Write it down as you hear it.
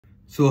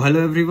So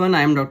hello everyone,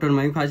 I am Dr.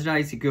 Mayukh Hazra.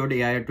 I secured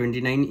AIR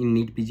 29 in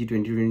NEET PG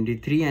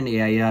 2023 and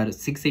AIR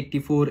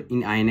 684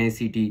 in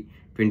INICET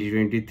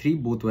 2023.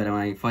 Both were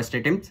my first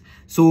attempts.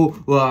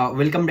 So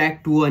welcome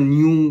back to a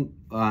new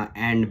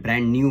and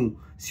brand new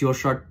sure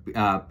shot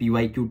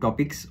PYQ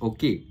topics.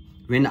 Okay,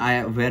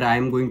 where I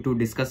am going to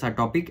discuss a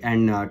topic,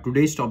 and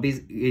today's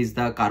topic is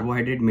the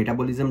carbohydrate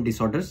metabolism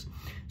disorders.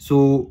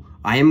 So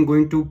I am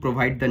going to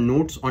provide the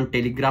notes on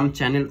Telegram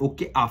channel,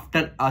 okay,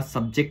 after a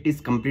subject is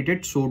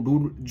completed. So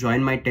do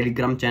join my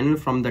Telegram channel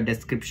from the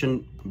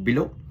description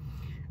below.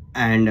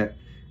 And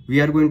we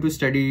are going to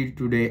study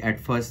today at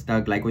first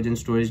the glycogen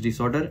storage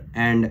disorder,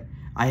 and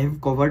I have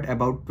covered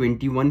about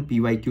 21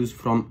 PYQs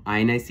from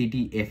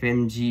INICET,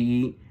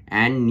 FMGE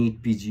and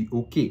NEET PG.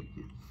 Okay,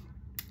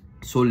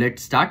 so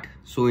let's start.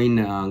 So in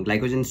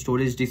glycogen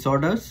storage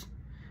disorders,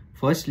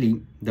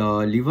 firstly, the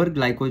liver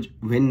glycogen,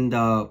 when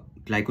the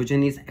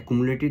glycogen is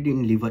accumulated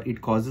in liver,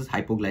 it causes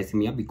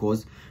hypoglycemia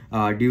because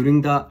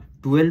during the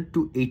 12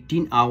 to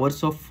 18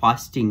 hours of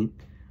fasting,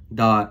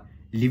 the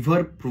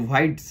liver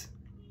provides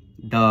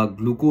the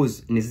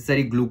glucose,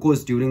 necessary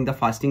glucose during the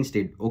fasting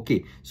state.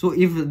 Okay, so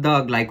if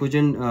the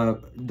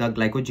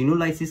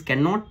glycogenolysis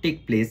cannot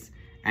take place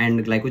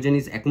and glycogen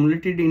is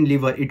accumulated in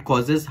liver, it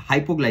causes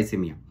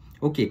hypoglycemia.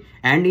 Okay,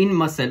 and in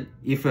muscle,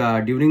 if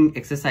during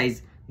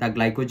exercise the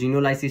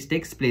glycogenolysis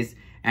takes place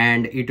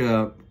and it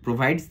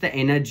provides the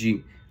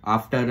energy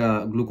after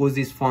glucose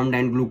is formed,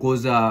 and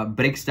glucose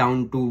breaks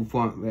down to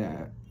form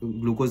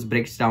glucose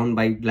breaks down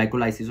by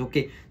glycolysis.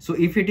 Okay, so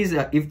if it is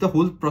if the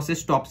whole process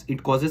stops,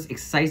 it causes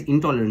exercise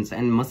intolerance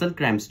and muscle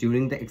cramps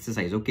during the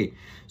exercise. Okay,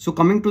 so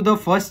coming to the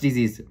first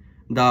disease,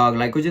 the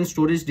glycogen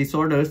storage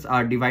disorders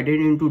are divided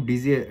into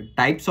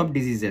types of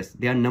diseases.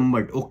 They are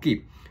numbered.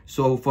 Okay,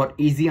 so for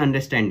easy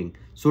understanding,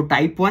 so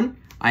type 1,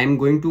 I am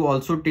going to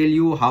also tell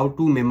you how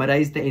to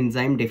memorize the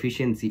enzyme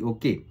deficiency.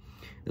 Okay,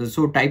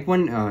 so type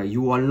 1,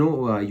 you all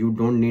know, you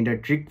don't need a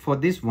trick for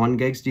this. Von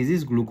Geig's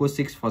disease, glucose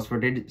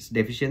 6-phosphatase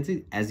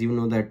deficiency. As you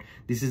know that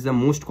this is the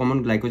most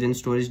common glycogen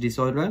storage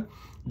disorder.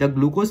 The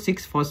glucose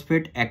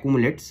 6-phosphate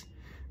accumulates.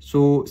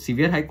 So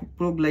severe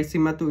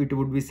hypoglycemia, so it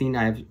would be seen,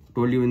 I have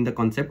told you in the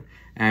concept,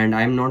 and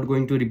I am not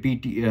going to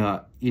repeat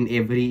in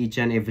each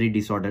and every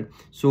disorder.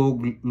 So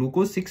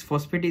glucose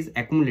 6-phosphate is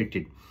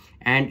accumulated,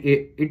 and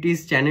it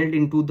is channeled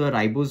into the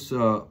ribose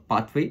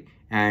pathway,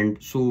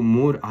 and so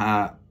more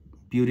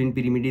purine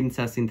pyrimidines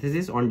are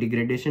synthesis. On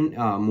degradation,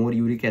 more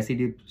uric acid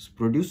is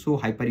produced, so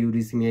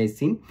hyperuricemia is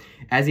seen.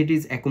 As it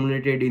is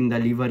accumulated in the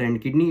liver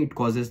and kidney, it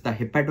causes the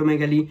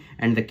hepatomegaly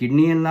and the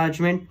kidney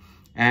enlargement.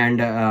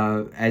 And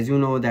as you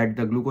know that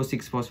the glucose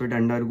 6-phosphate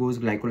undergoes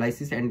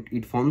glycolysis and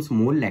it forms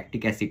more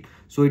lactic acid,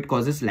 so it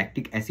causes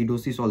lactic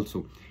acidosis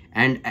also.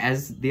 And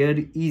as there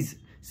is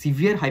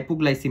severe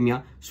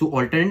hypoglycemia, so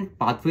alternate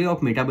pathway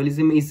of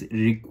metabolism is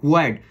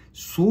required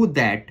so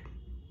that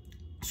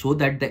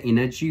the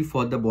energy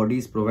for the body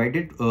is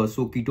provided.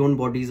 So ketone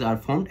bodies are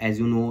formed, as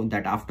you know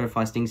that after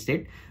fasting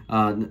state,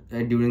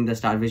 during the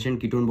starvation,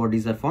 ketone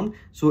bodies are formed.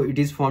 So it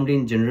is formed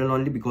in general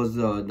only because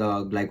the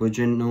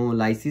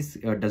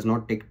glycogenolysis does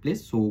not take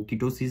place, so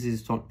ketosis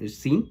is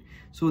seen.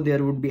 So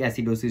there would be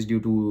acidosis due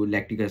to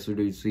lactic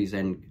acidosis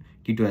and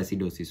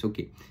ketoacidosis.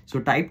 Okay, so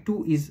type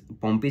 2 is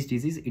Pompe's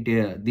disease.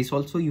 This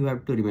also you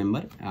have to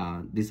remember.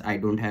 This I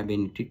don't have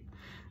any trick.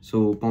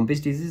 So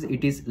Pompe's disease,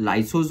 it is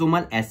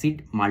lysosomal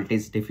acid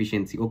maltase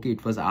deficiency. Okay,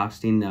 it was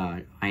asked in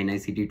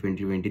INICET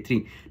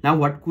 2023. Now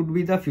what could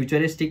be the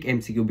futuristic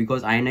MCQ,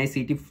 because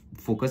INICET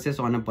focuses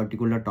on a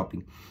particular topic.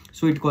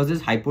 So it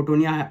causes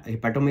hypotonia,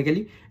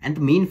 hepatomegaly, and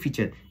the main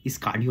feature is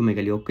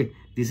cardiomegaly. Okay,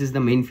 this is the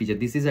main feature.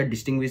 This is a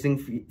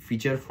distinguishing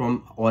feature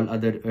from all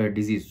other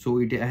disease. So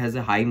it has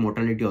a high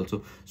mortality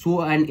also.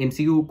 So an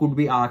MCQ could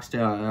be asked,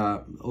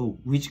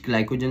 which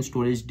glycogen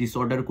storage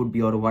disorder could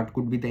be, or what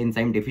could be the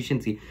enzyme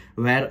deficiency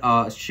where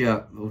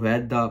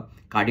the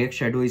cardiac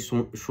shadow is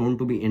shown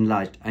to be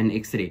enlarged, an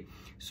X-ray.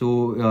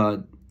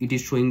 So it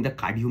is showing the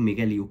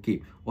cardiomegaly.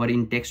 Okay, or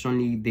in text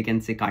only they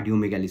can say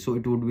cardiomegaly. So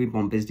it would be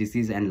Pompe's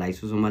disease and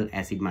lysosomal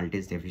acid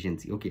maltase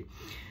deficiency. Okay,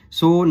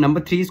 so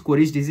number 3 is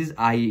Cory's disease.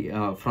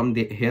 From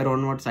here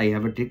onwards I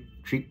have a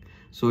trick.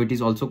 So it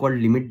is also called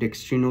limit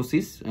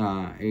dextrinosis.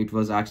 It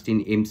was asked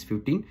in AIMS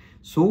 15.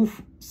 So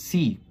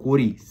C,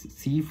 Cory,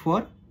 C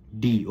for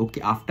D.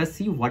 Okay, after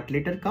C what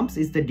letter comes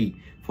is the D.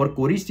 For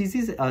Cory's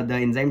disease, the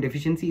enzyme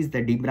deficiency is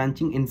the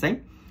debranching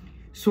enzyme.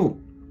 So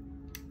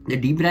the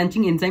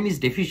debranching enzyme is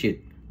deficient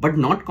but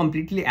not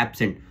completely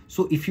absent.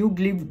 So if you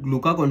give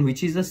glucagon,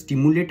 which is a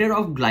stimulator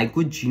of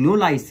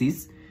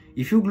glycogenolysis,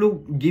 if you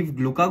give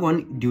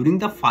glucagon during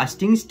the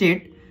fasting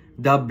state,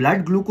 the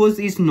blood glucose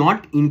is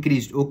not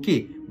increased.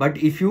 Okay, but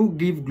if you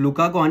give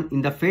glucagon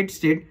in the fed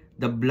state,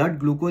 the blood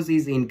glucose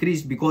is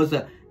increased because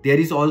there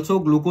is also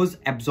glucose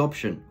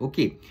absorption.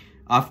 Okay,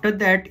 after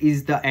that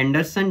is the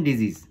Anderson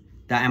disease,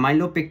 the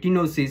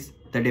amylopectinosis.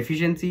 The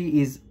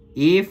deficiency is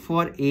A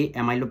for A,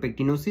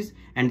 amylopectinosis,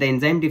 and the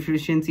enzyme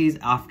deficiency is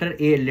after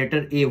A,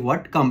 letter A,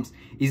 what comes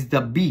is the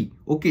B.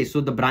 Okay,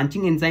 so the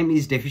branching enzyme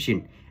is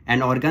deficient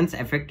and organs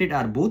affected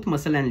are both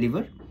muscle and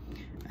liver.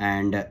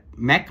 and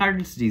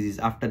mcqs disease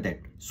after that.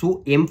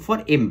 So M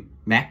for M,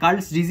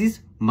 mcqs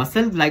disease,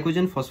 muscle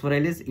glycogen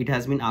phosphorylase. It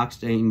has been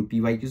asked in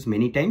PYQs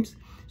many times.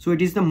 So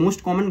it is the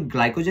most common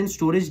glycogen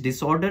storage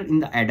disorder in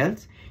the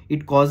adults.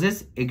 It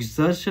causes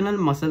exertional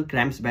muscle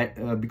cramps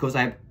because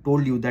I have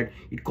told you that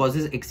it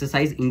causes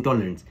exercise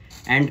intolerance.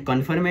 And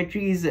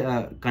confirmatory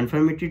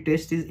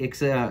test is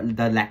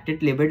the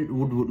lactate level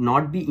would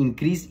not be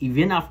increased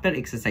even after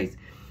exercise,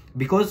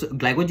 because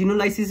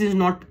glycogenolysis is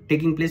not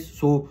taking place.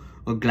 So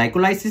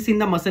glycolysis in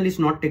the muscle is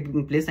not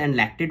taking place and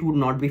lactate would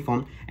not be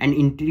formed. An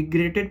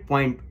integrated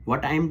point,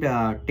 what I am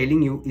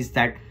telling you is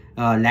that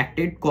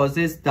lactate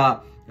causes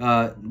the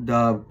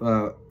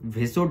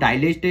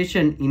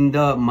vasodilatation in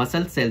the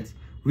muscle cells,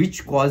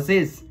 which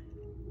causes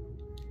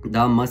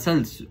the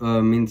muscles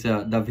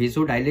the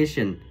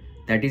vasodilation,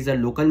 that is a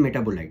local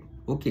metabolite.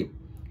 Okay,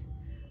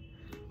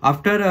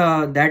 after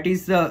that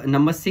is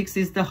number 6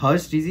 is the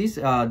Hirsch disease.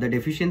 The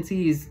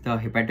deficiency is the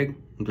hepatic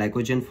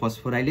glycogen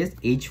phosphorylase.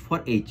 H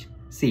for H,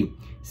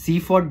 C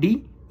for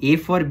D, A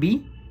for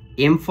B,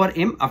 M for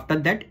M, after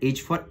that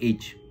H for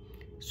H.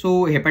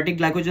 So hepatic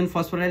glycogen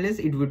phosphorylase,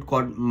 it would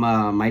cause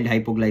mild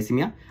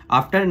hypoglycemia.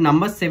 After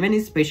number 7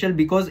 is special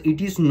because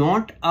it is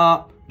not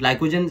a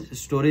glycogen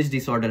storage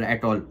disorder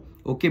at all.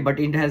 Okay, but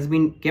it has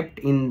been kept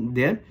in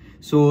there.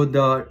 So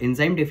the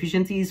enzyme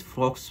deficiency is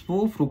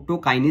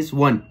phosphofructokinase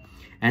 1,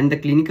 and the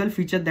clinical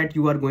feature that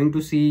you are going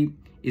to see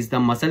is the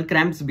muscle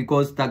cramps,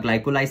 because the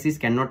glycolysis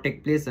cannot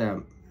take place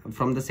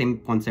from the same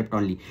concept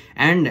only,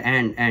 and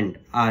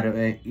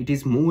it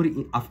is more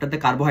after the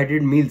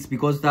carbohydrate meals,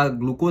 because the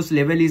glucose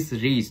level is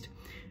raised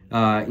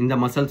in the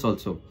muscles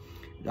also.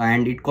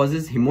 And it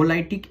causes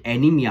hemolytic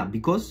anemia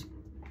because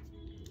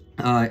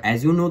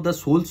as you know, the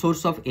sole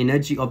source of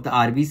energy of the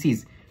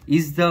RBCs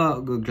is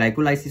the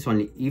glycolysis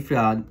only. If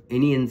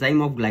any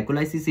enzyme of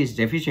glycolysis is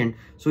deficient,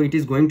 so it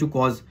is going to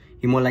cause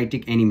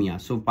hemolytic anemia.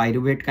 So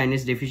pyruvate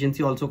kinase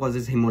deficiency also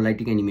causes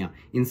hemolytic anemia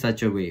in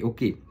such a way.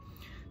 Okay,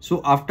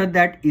 so after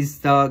that is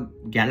the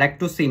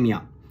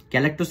galactosemia.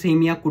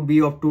 Galactosemia could be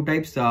of two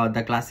types.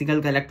 The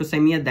classical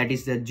galactosemia, that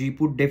is the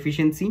G-put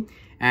deficiency,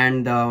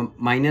 and the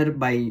minor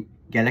by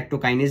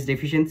galactokinase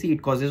deficiency.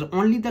 It causes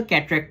only the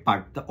cataract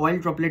part, the oil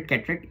droplet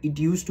cataract. It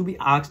used to be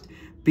asked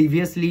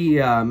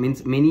previously,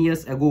 means many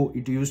years ago,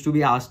 it used to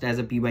be asked as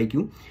a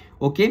PYQ.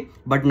 Okay,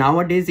 but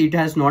nowadays it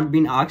has not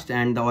been asked,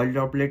 and the oil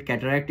droplet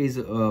cataract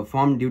is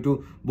formed due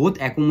to both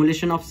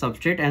accumulation of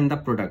substrate and the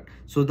product.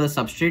 So the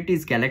substrate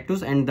is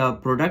galactose and the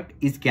product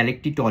is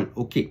galactitol.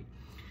 Okay,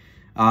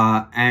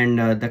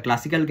 the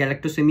classical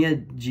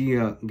galactosemia,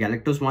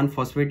 galactose 1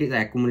 phosphate is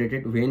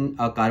accumulated when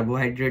a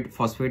carbohydrate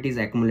phosphate is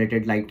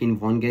accumulated, like in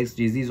von Gehr's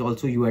disease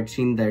also you had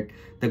seen that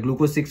the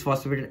glucose 6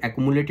 phosphate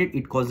accumulated,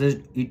 it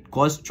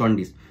caused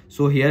jaundice.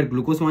 So here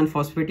glucose 1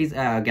 phosphate is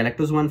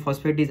galactose 1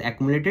 phosphate is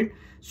accumulated,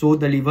 so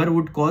the liver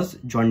would cause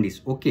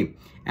jaundice. Okay,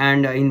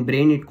 and in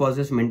brain it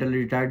causes mental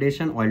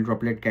retardation, oil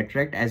droplet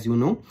cataract, as you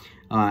know,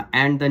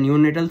 and the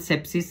neonatal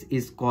sepsis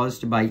is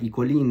caused by E.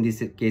 coli in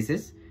these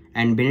cases.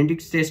 And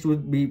Benedict's test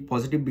would be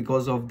positive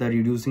because of the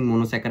reducing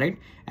monosaccharide,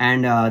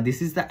 and this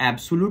is the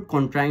absolute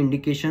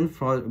contraindication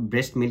for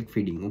breast milk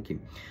feeding. Okay,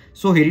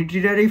 so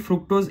hereditary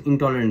fructose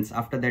intolerance,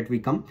 after that we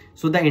come.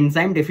 So the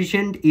enzyme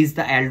deficient is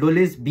the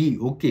aldolase B.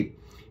 Okay,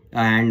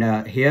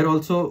 and here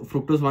also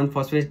fructose 1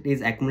 phosphate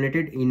is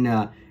accumulated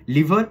in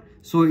liver,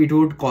 so it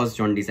would cause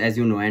jaundice, as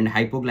you know, and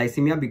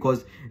hypoglycemia,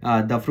 because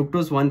the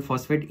fructose 1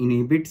 phosphate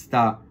inhibits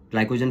the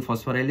glycogen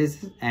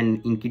phosphorylase,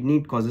 and in kidney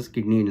it causes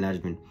kidney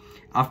enlargement.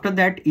 After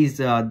that is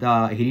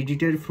the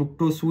hereditary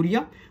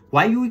fructosuria.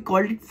 Why we call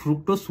it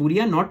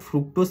fructosuria, not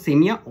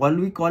fructosemia? All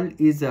we call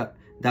is the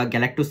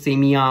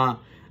galactosemia.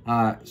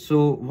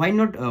 So why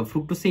not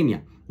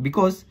fructosemia?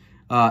 Because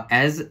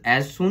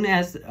as soon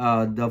as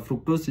the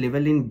fructose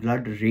level in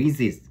blood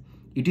raises,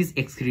 it is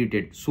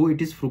excreted. So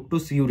it is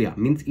fructosuria,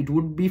 means it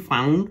would be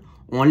found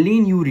only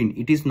in urine.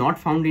 It is not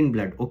found in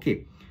blood.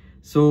 Okay.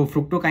 So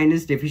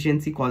fructokinase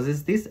deficiency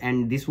causes this,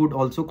 and this would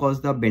also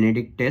cause the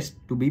Benedict test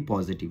to be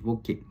positive.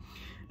 Okay.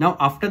 Now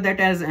after that,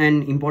 as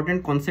an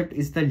important concept,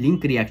 is the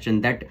link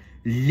reaction that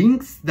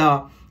links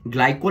the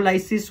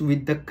glycolysis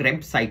with the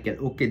Krebs cycle.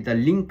 Okay, the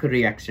link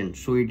reaction,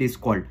 so it is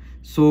called.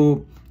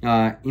 So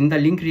in the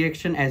link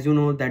reaction, as you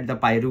know, that the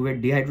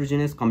pyruvate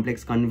dehydrogenase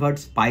complex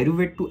converts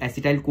pyruvate to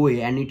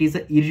acetyl-CoA, and it is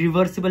an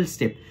irreversible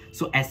step.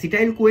 So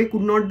acetyl-CoA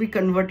could not be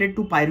converted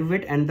to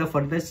pyruvate, and the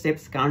further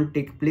steps can't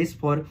take place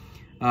for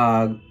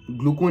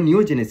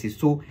gluconeogenesis.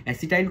 So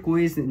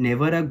acetyl-CoA is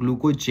never a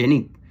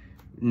glucogenic.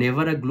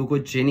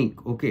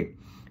 Okay,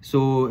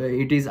 so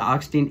it is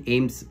asked in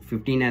AIMS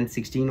 15 and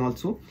 16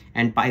 also.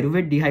 And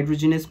pyruvate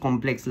dehydrogenase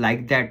complex,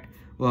 like that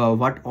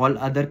what all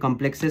other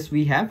complexes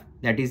we have,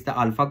 that is the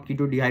alpha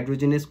keto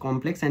dehydrogenase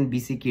complex and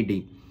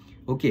BCKD.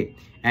 Okay,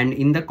 and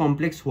in the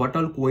complex what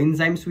all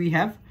coenzymes we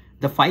have?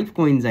 The 5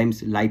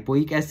 coenzymes: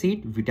 lipoic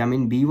acid,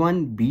 vitamin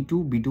B1,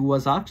 B2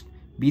 was asked,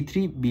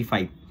 B3,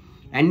 B5.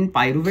 And in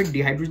pyruvate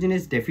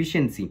dehydrogenase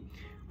deficiency,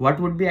 what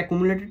would be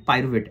accumulated?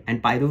 Pyruvate.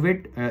 And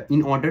pyruvate,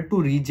 in order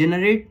to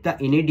regenerate the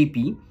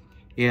NADP,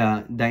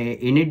 the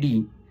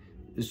NAD,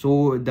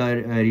 so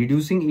the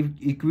reducing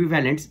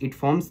equivalents, it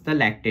forms the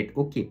lactate.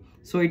 Okay,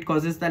 so it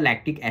causes the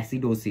lactic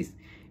acidosis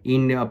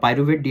in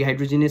pyruvate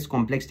dehydrogenase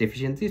complex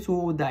deficiency.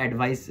 So the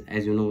advice,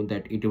 as you know,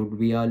 that it would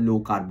be a low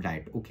carb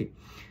diet. Okay,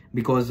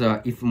 because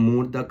if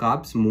more the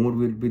carbs, more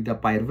will be the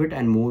pyruvate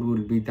and more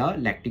will be the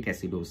lactic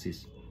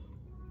acidosis.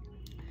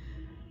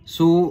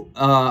 So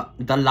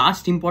the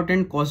last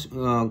important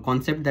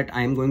concept that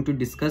I am going to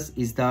discuss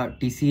is the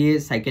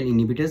TCA cycle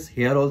inhibitors.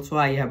 Here also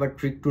I have a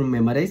trick to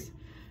memorize.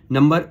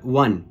 Number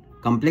 1,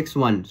 complex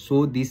 1.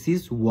 So this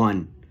is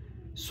 1.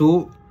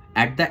 So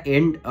at the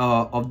end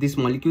of these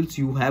molecules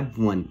you have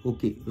 1.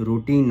 Okay,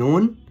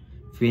 rotenone,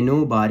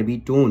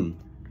 phenobarbital.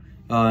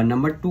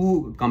 Number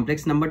 2,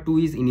 complex number 2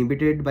 is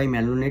inhibited by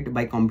malonate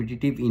by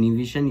competitive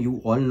inhibition.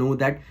 You all know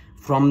that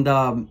from the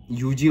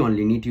UG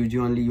only, NEET UG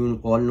only, you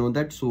all know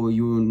that, so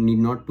you need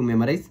not to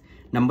memorize.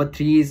 Number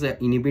 3 is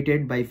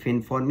inhibited by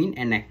fenformin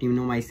and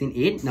actinomycin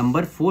 8.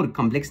 Number 4,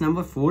 complex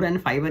number 4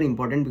 and 5 are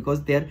important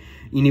because their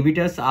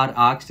inhibitors are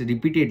asked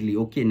repeatedly.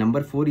 Okay,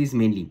 number 4 is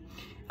mainly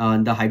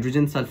the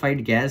hydrogen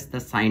sulfide gas, the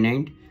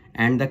cyanide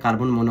and the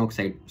carbon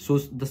monoxide. So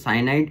the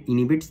cyanide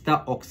inhibits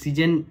the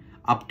oxygen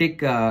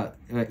uptake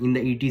in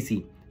the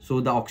ETC. So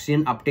the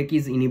oxygen uptake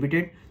is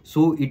inhibited,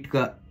 so it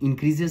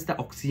increases the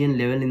oxygen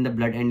level in the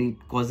blood and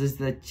it causes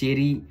the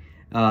cherry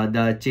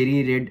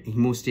red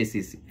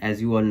hemostasis,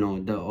 as you all know,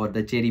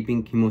 the cherry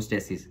pink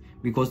hemostasis,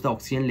 because the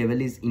oxygen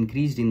level is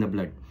increased in the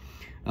blood.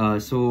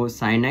 So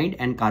cyanide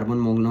and carbon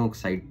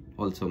monoxide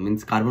also,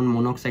 means carbon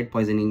monoxide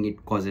poisoning,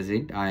 it causes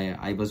it.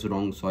 I was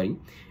wrong, sorry.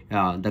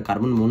 The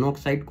carbon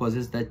monoxide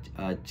causes the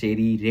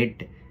cherry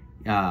red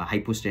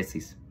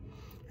hypostasis.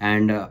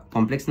 And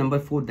complex number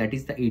 4, that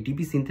is the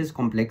ATP synthase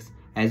complex.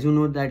 As you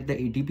know that the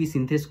ATP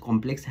synthase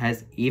complex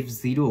has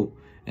F0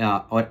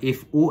 or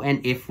FO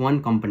and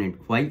F1 component.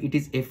 Why it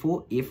is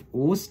FO?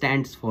 FO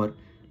stands for,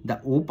 the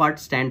O part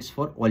stands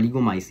for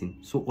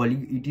oligomycin. So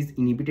it is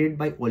inhibited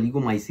by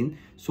oligomycin,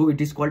 so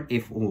it is called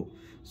FO.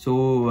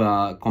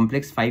 So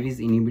complex 5 is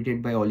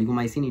inhibited by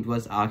oligomycin. It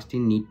was asked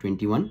in NEET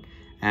 21,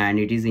 and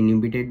it is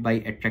inhibited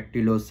by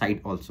atractyloside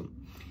also.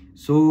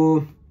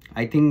 So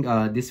I think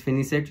this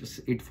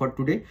finishes it for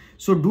today.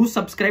 So do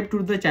subscribe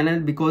to the channel,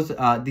 because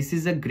this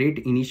is a great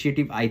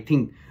initiative, I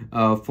think,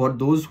 for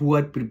those who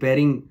are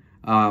preparing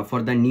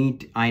for the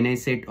NEET,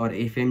 INICET or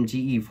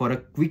FMGE for a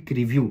quick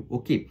review.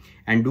 Okay,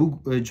 and do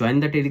join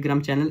the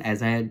Telegram channel,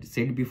 as I had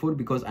said before,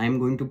 because I am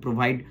going to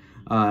provide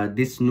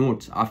these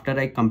notes after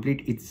I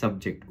complete each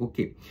subject.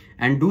 Okay,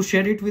 and do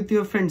share it with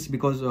your friends,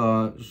 because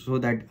so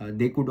that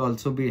they could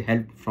also be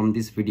helped from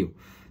this video.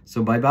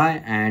 So bye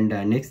bye, and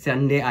next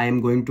Sunday I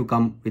am going to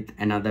come with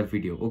another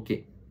video.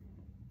 Okay.